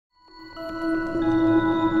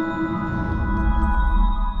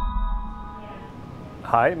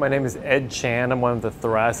Hi, my name is Ed Chan. I'm one of the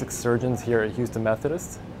thoracic surgeons here at Houston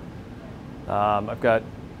Methodist. I've got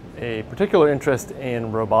a particular interest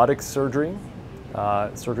in robotic surgery,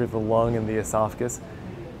 surgery of the lung and the esophagus,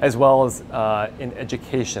 as well as in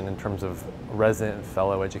education in terms of resident and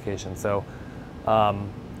fellow education. So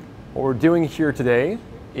what we're doing here today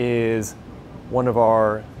is one of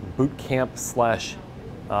our boot camp slash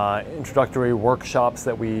introductory workshops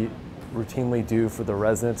that we routinely do for the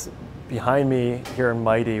residents. Behind me here in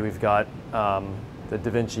MITIE, we've got the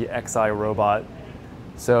Vinci XI robot.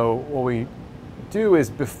 So what we do is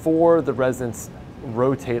before the residents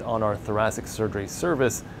rotate on our thoracic surgery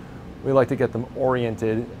service, we like to get them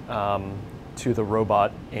oriented to the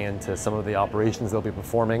robot and to some of the operations they'll be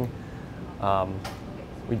performing.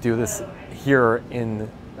 We do this here in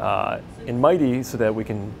MITIE so that we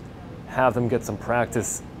can have them get some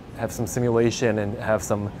practice, have some simulation, and have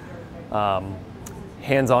some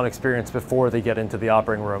hands-on experience before they get into the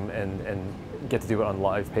operating room and get to do it on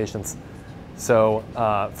live patients. So,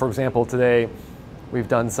 for example, today we've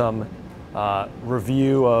done some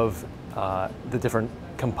review of the different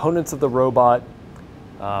components of the robot,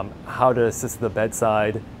 how to assist the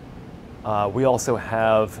bedside. We also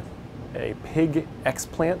have a pig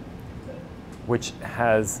explant, which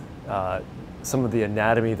has some of the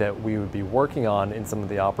anatomy that we would be working on in some of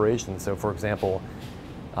the operations. So, for example,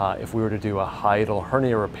 if we were to do a hiatal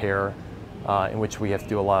hernia repair, in which we have to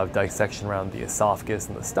do a lot of dissection around the esophagus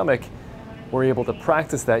and the stomach, we're able to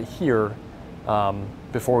practice that here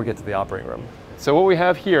before we get to the operating room. So what we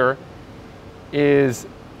have here is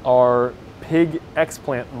our pig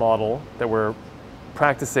explant model that we're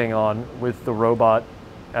practicing on with the robot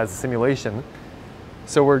as a simulation.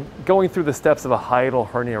 So we're going through the steps of a hiatal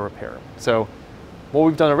hernia repair. So what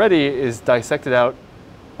we've done already is dissected out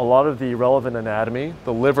a lot of the relevant anatomy.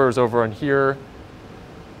 The liver is over on here,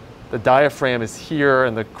 the diaphragm is here,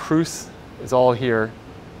 and the cruce is all here.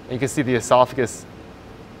 And you can see the esophagus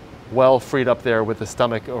well freed up there with the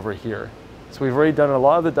stomach over here. So we've already done a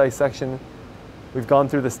lot of the dissection. We've gone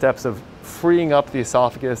through the steps of freeing up the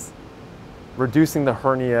esophagus, reducing the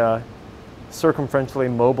hernia, circumferentially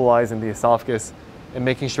mobilizing the esophagus, and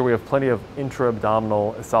making sure we have plenty of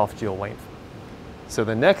intra-abdominal esophageal length. So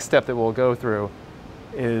the next step that we'll go through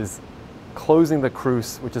is closing the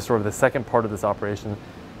cruce, which is sort of the second part of this operation,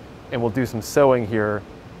 and we'll do some sewing here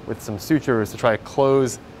with some sutures to try to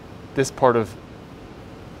close this part of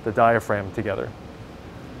the diaphragm together.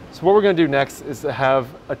 So what we're going to do next is to have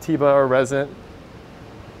Atiba, our resident,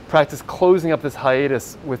 practice closing up this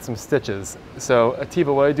hiatus with some stitches. So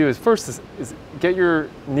Atiba, what I do is first is get your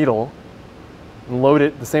needle and load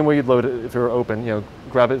it the same way you'd load it if it were open. You know,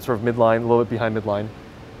 grab it sort of midline, load it behind midline.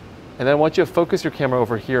 And then I want you to focus your camera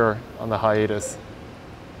over here on the hiatus.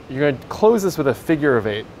 You're going to close this with a figure of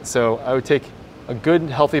 8. So I would take a good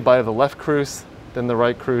healthy bite of the left cruce, then the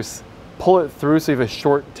right cruce, pull it through so you have a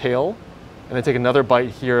short tail, and then take another bite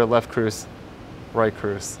here, left cruce, right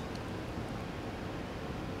cruce.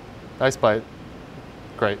 Nice bite.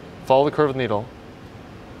 Great. Follow the curve of the needle.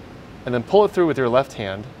 And then pull it through with your left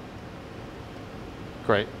hand.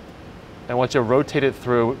 Great. I want you to rotate it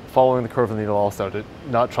through, following the curve of the needle also, to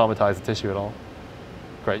not traumatize the tissue at all.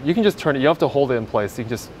 Great. You can just turn it. You don't have to hold it in place. You can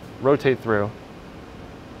just rotate through.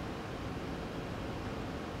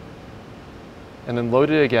 And then load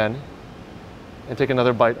it again. And take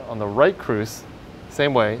another bite on the right cruce.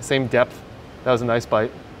 Same way, same depth. That was a nice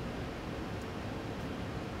bite.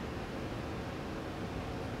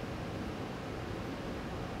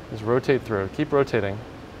 Just rotate through. Keep rotating.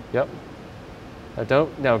 Yep.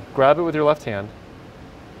 Now grab it with your left hand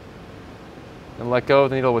and let go of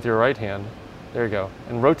the needle with your right hand. There you go.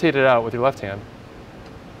 And rotate it out with your left hand.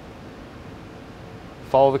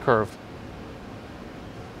 Follow the curve.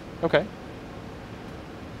 Okay.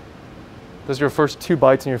 Those are your first 2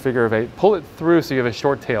 bites in your figure of 8. Pull it through so you have a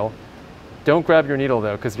short tail. Don't grab your needle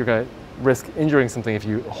though, because you're going to risk injuring something if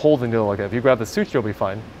you hold the needle like that. If you grab the suture, you'll be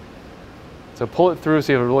fine. So pull it through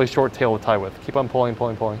so you have a really short tail to tie with. Keep on pulling,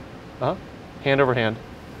 pulling, pulling. Hand over hand.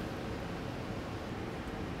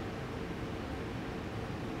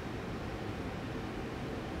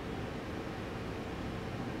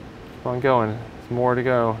 Keep on going. There's more to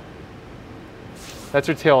go. That's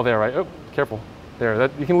your tail there, right? Oh, careful.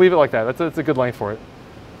 There. You can leave it like that. That's a good length for it.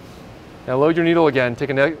 Now load your needle again. Take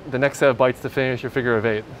the next set of bites to finish your figure of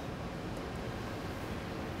 8.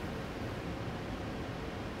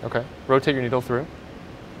 Okay. Rotate your needle through.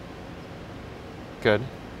 Good.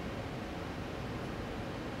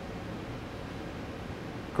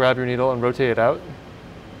 Grab your needle and rotate it out.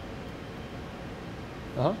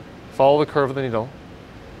 Follow the curve of the needle.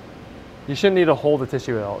 You shouldn't need to hold the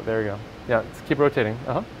tissue at all. There you go. Yeah, keep rotating.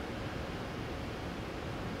 Uh-huh.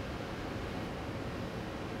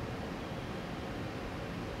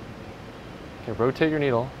 Okay, rotate your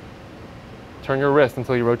needle. Turn your wrist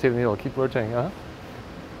until you rotate the needle. Keep rotating. Uh-huh.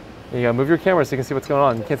 You gotta move your camera so you can see what's going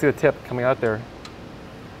on. You can't see the tip coming out there.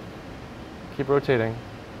 Keep rotating.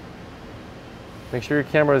 Make sure your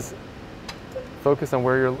camera's focused on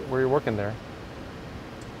where you're working there.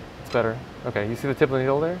 It's better. Okay, you see the tip of the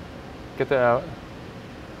needle there? Get that out.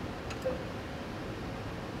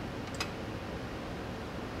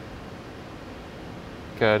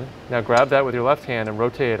 Good. Now grab that with your left hand and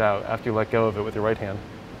rotate it out after you let go of it with your right hand.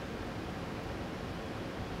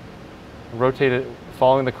 Rotate it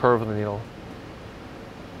following the curve of the needle.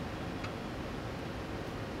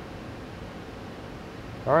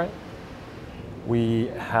 All right. We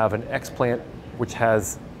have an explant which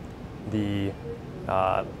has the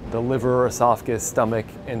liver, esophagus, stomach,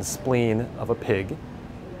 and spleen of a pig,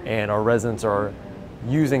 and our residents are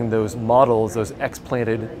using those models, those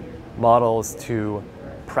explanted models, to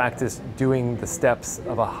practice doing the steps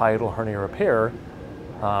of a hiatal hernia repair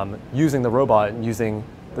using the robot and using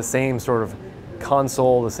the same sort of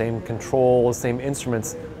console, the same controls, same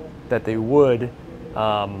instruments that they would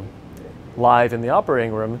live in the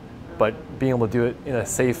operating room, but being able to do it in a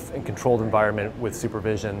safe and controlled environment with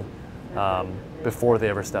supervision before they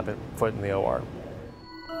ever step foot in the OR.